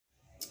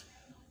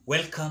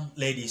Welcome,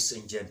 ladies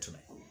and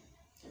gentlemen.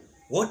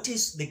 What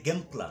is the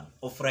game plan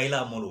of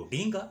Raila Amolo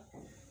Odinga,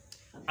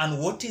 and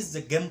what is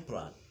the game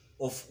plan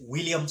of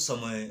William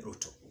Samoei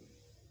Ruto?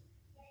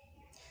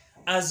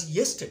 As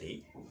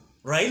yesterday,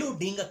 Raila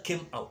Odinga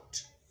came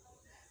out,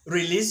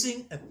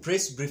 releasing a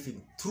press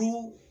briefing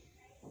through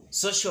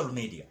social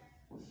media.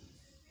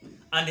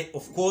 And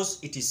of course,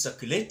 it is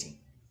circulating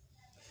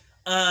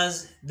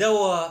as there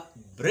were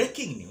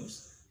breaking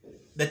news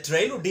that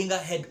Raila Odinga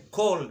had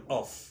called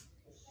off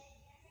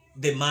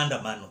the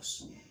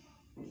Maandamanos.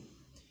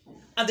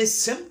 At the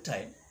same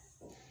time,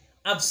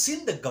 I've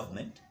seen the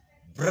government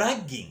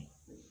bragging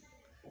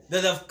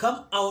that they've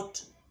come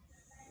out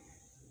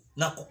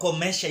na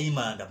kukomesha hii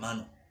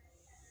maandamano.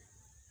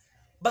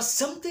 But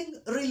something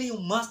really you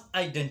must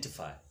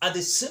identify. At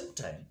the same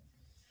time,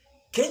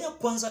 Kenya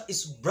Kwanza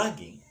is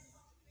bragging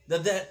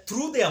that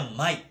through their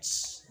might,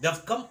 they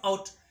have come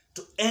out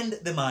to end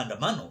the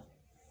maandamano.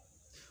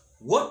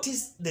 What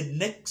is the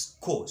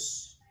next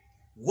course?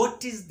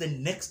 What is the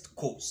next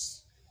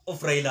course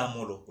of Raila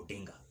Amolo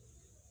Odinga?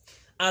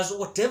 As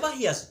whatever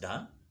he has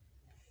done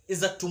is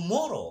that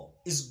tomorrow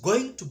is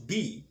going to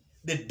be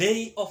the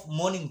day of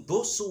mourning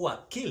those who were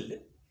killed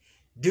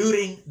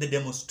during the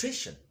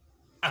demonstration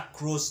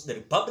across the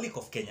Republic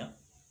of Kenya.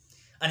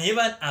 And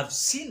even I've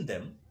seen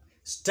them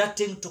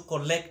starting to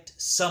collect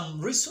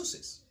some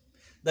resources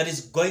that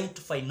is going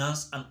to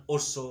finance and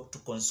also to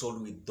console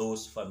with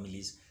those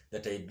families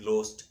that had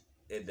lost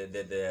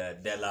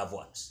their loved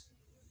ones.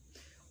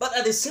 But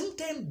at the same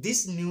time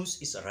this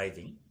news is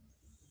arriving,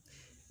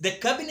 the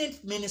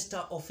Cabinet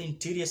Minister of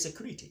Interior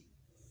Security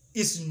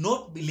is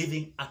not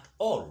believing at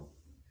all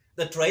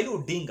that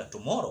Raila Odinga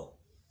tomorrow,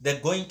 they're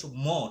going to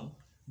mourn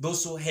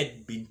those who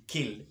had been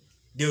killed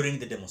during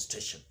the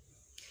demonstration.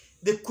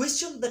 The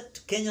question that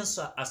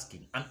Kenyans are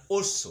asking, and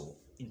also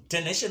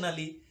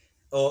internationally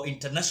or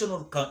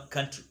international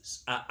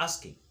countries are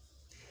asking,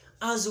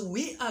 as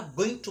we are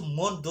going to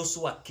mourn those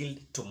who are killed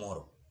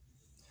tomorrow,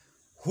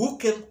 who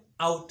came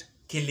out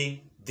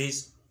killing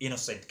these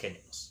innocent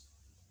Kenyans?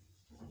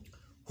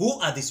 Who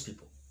are these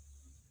people?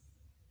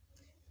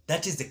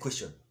 That is the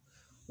question.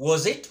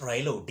 Was it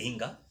Raila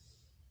Odinga?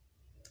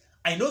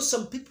 I know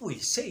some people will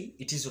say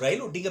it is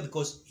Raila Odinga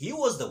because he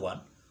was the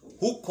one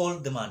who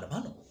called the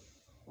maandamano.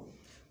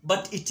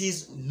 But it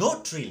is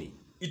not really.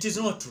 It is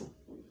not true.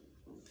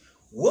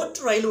 What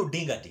Raila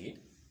Odinga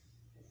did,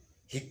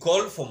 he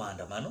called for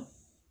maandamano.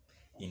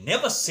 He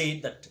never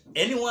said that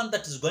anyone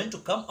that is going to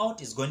come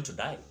out is going to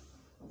die.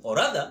 Or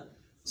rather,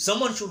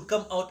 someone should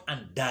come out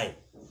and die.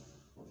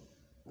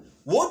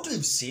 What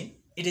we've seen,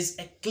 it is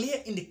a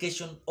clear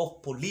indication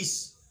of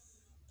police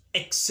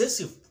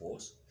excessive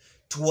force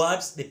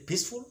towards the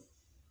peaceful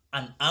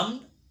and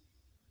armed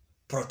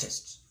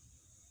protesters.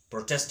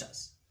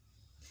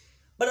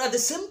 But at the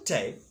same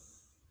time,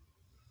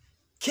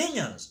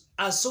 Kenyans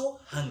are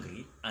so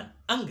hungry and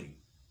angry.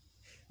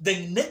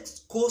 The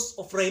next course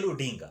of Raila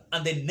Odinga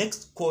and the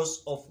next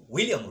course of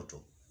William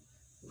Ruto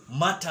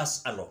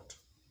matters a lot.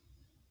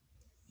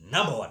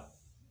 Number one,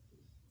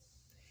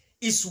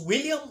 is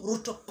William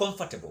Ruto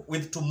comfortable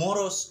with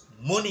tomorrow's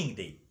mourning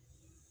day?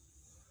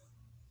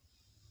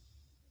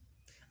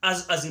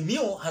 As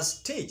Azimio has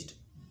staged,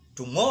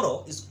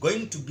 tomorrow is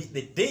going to be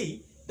the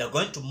day they're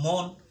going to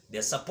mourn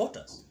their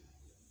supporters.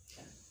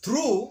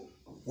 Through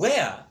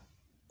where,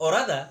 or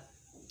rather,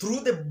 through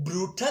the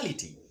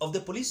brutality of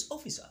the police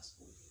officers.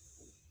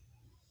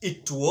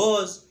 It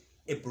was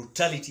a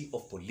brutality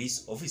of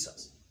police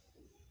officers.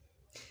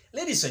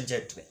 Ladies and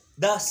gentlemen,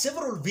 there are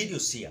several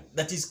videos here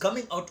that is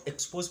coming out to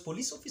expose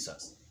police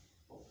officers.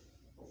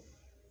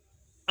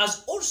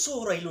 As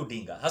also Raila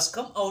Odinga has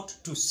come out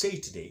to say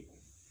today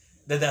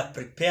that they are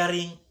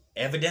preparing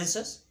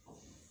evidences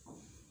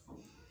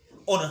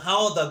on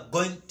how they're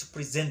going to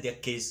present their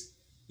case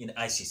in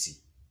ICC.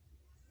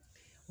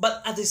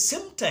 But at the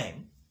same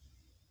time,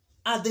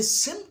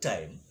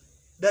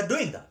 they're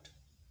doing that.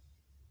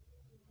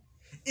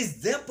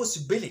 Is there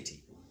possibility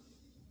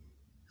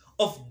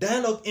of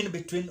dialogue in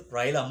between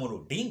Raila Amolo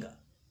Odinga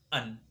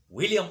and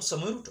William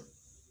Samoei Ruto,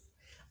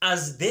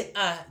 as they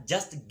are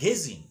just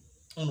gazing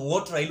on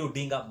what Raila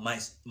Odinga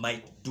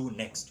might do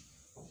next?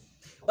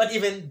 But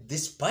even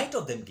despite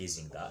of them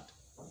gazing that,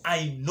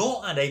 I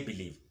know and I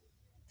believe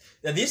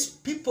that these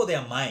people,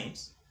 their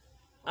minds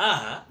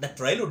are that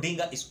Raila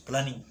Odinga is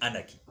planning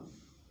anarchy.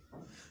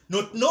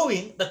 Not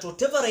knowing that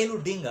whatever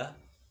Raila Odinga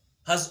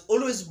has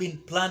always been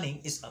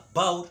planning is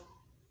about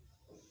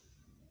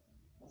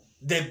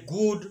the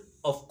good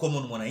of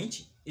common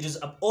mwananchi. It is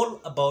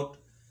all about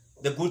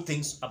the good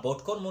things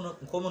about common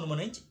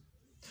mwananchi.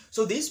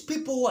 So these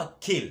people who are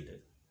killed,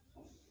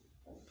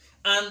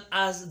 and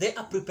as they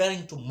are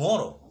preparing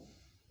tomorrow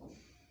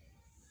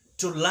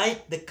to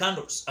light the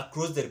candles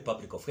across the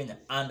Republic of Kenya,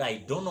 and I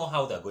don't know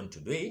how they're going to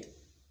do it,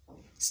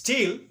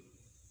 still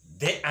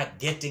they are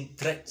getting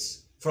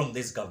threats from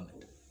this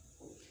government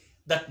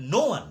that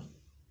no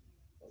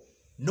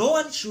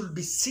one should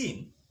be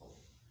seen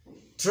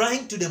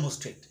trying to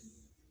demonstrate.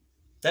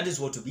 That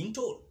is what we're being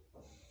told.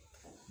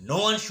 No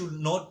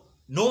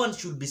one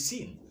should be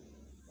seen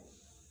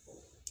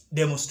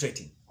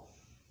demonstrating.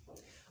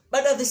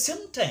 But at the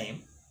same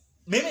time,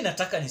 mimi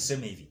nataka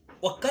niseme hivi,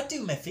 wakati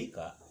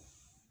umefika,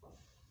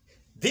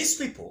 these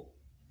people,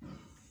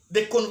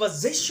 the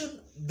conversation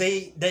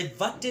they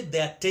diverted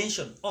their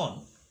attention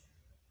on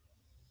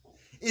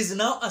is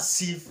now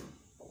as if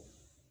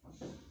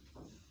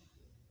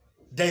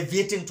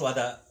deviating to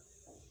other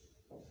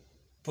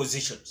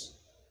positions.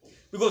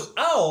 Because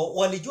hao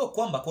walijua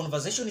kwamba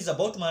conversation is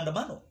about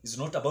maandamano, is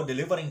not about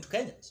delivering to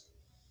Kenyans.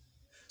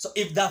 So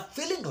if they're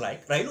feeling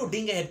like Raila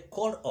Odinga had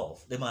called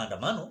off the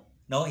maandamano,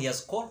 now he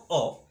has called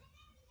off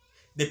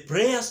the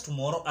prayers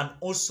tomorrow and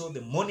also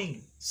the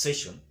morning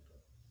session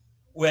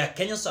where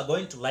Kenyans are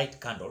going to light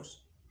candles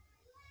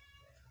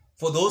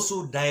for those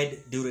who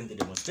died during the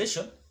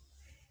demonstration,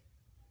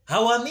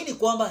 hawaamini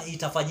kwamba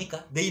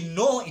itafanyika. They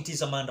know it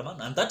is a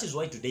maandamano, and that is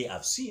why today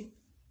I've seen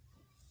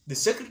the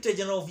Secretary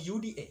General of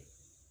UDA,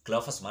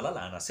 Cleophas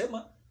Malala,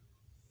 anasema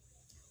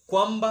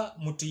kwamba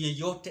mtu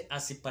yeyote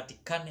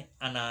asipatikane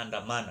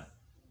anaandamana.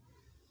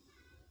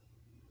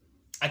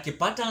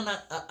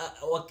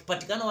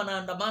 Wakipatikana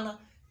wanaandamana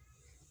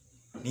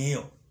ni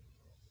hiyo.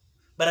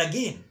 But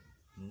again,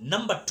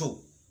 number 2,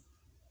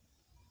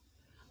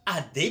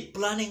 are they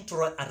planning to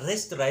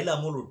arrest Raila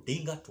Amolo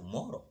Odinga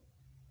tomorrow?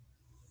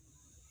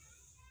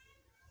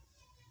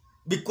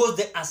 Because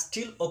they are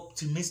still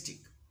optimistic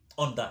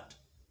on that.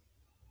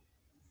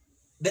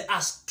 They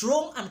are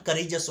strong and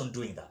courageous on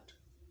doing that.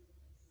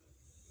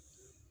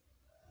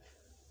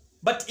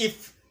 But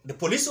if the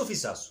police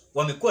officers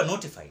wamekuwa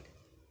notified,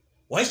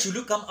 why should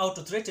you come out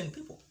to threaten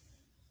people?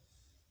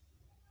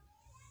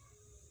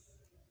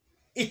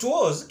 It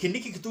was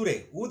Kindiki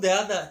Kithure, who the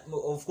other,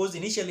 of course,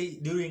 initially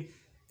during,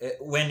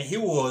 when he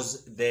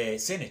was the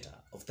senator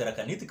of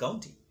Tharaka Nithi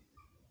County,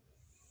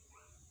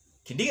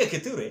 Kindiki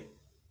Kithure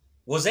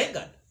was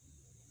angered.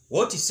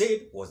 What he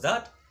said was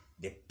that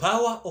the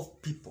power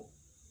of people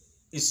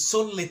is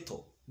so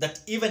little that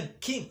even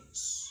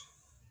kings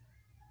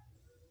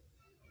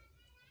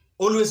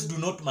always do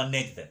not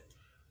manage them.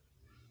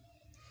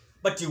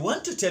 But you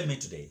want to tell me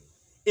today,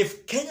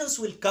 if Kenyans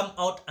will come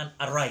out and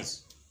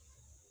arise,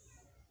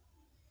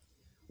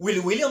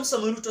 will William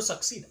Samoei Ruto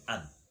succeed?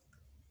 And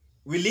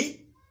will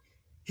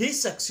he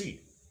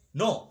succeed?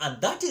 No.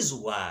 And that is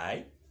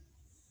why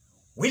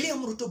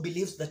William Ruto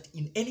believes that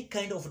in any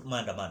kind of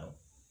maandamano,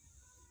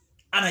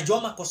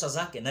 anajua makosa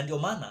zake, na ndio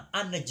maana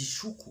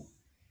anajishuku.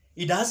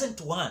 He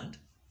doesn't want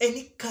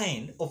any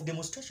kind of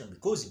demonstration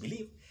because he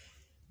believes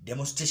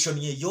demonstration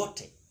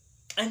yeyote,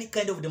 any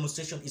kind of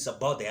demonstration is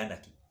about the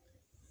anarchy.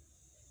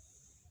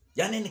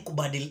 Yani ni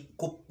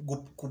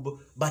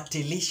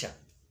kubatilisha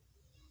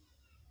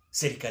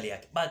serikali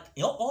yake. But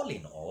all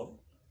in all,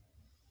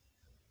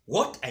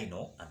 what I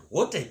know and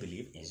what I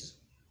believe is,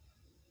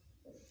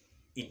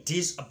 it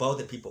is about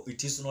the people.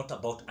 It is not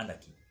about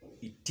anarchy.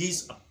 It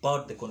is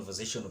about the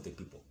conversation of the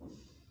people.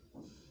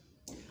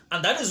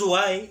 And that is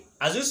why,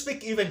 as we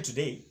speak even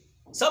today,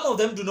 some of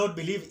them do not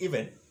believe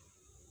even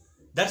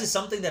that is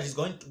something that is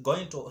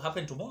going to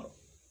happen tomorrow.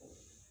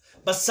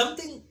 But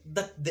something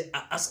that they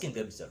are asking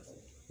themselves,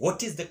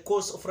 what is the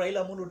cause of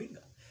Raila Amolo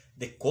Odinga?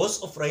 The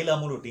cause of Raila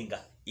Amolo Odinga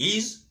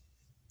is,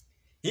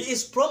 he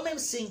is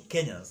promising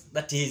Kenyans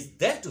that he is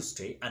there to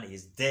stay and he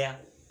is there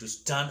to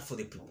stand for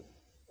the people.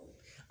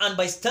 And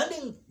by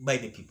standing by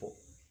the people,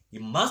 he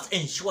must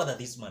ensure that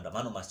this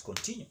maandamano must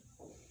continue.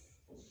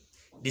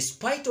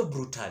 Despite of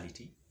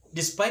brutality,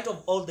 despite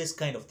of all these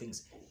kind of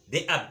things,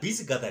 they are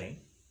busy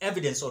gathering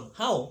evidence on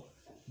how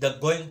they're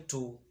going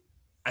to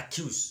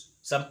accuse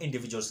some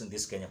individuals in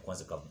this Kenya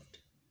Kwanza government.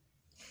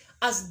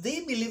 As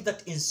they believe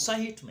that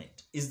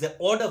incitement is the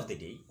order of the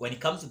day when it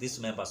comes to these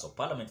members of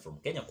parliament from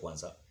Kenya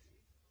Kwanza,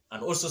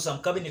 and also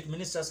some cabinet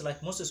ministers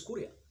like Moses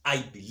Kuria, I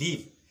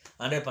believe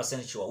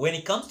 100% sure when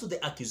it comes to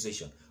the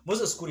accusation,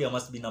 Moses Kuria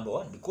must be number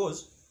 1,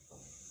 because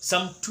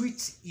some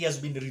tweets he has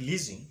been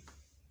releasing,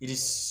 it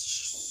is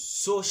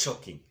so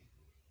shocking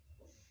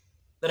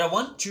that I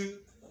want you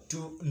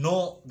to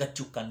know that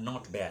you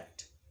cannot bear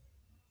it.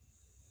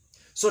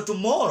 So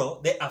tomorrow,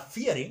 they are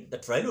fearing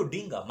that Raila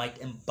Odinga might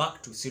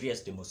embark to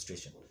serious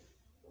demonstration,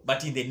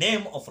 but in the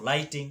name of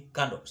lighting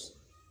candles.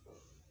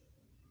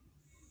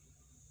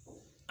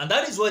 And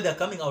that is why they are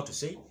coming out to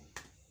say,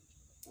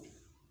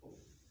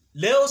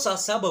 leo saa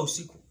 7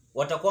 usiku,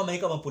 watakuwa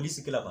wameweka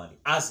mapolisi kila mahali,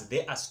 as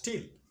they are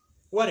still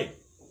worried.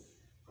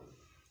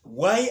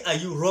 Why are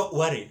you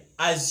worried?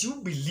 As you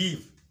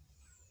believe,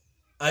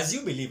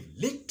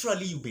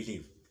 literally you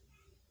believe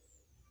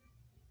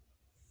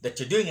that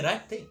you're doing the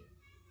right thing.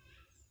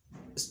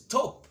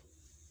 Stop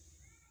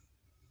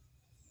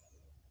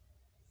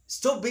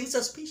being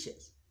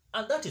suspicious.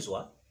 And that is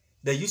why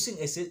they're using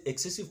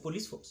excessive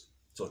police force.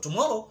 So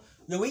tomorrow,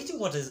 we're waiting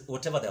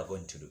whatever they're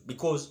going to do,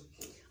 because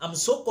I'm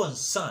so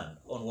concerned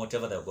on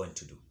whatever they're going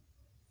to do.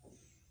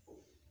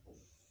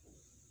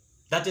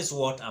 That is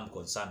what I'm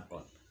concerned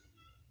on.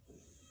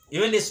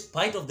 Even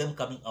despite of them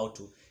coming out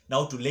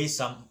now to lay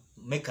some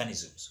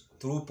mechanisms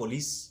through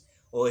police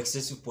or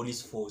excessive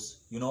police force,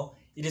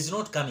 it is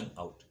not coming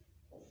out.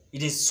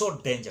 It is so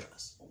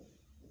dangerous.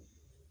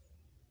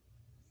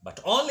 But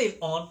all in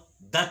all,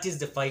 that is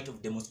the fight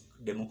of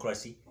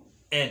democracy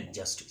and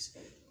justice.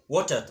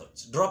 What are your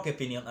thoughts? Drop your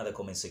opinion at the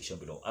comment section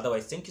below.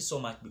 Otherwise, thank you so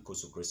much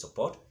because of great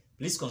support.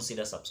 Please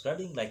consider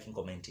subscribing, liking,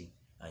 commenting,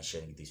 and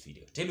sharing this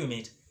video. Till we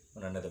meet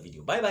on another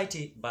video.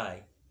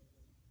 Bye.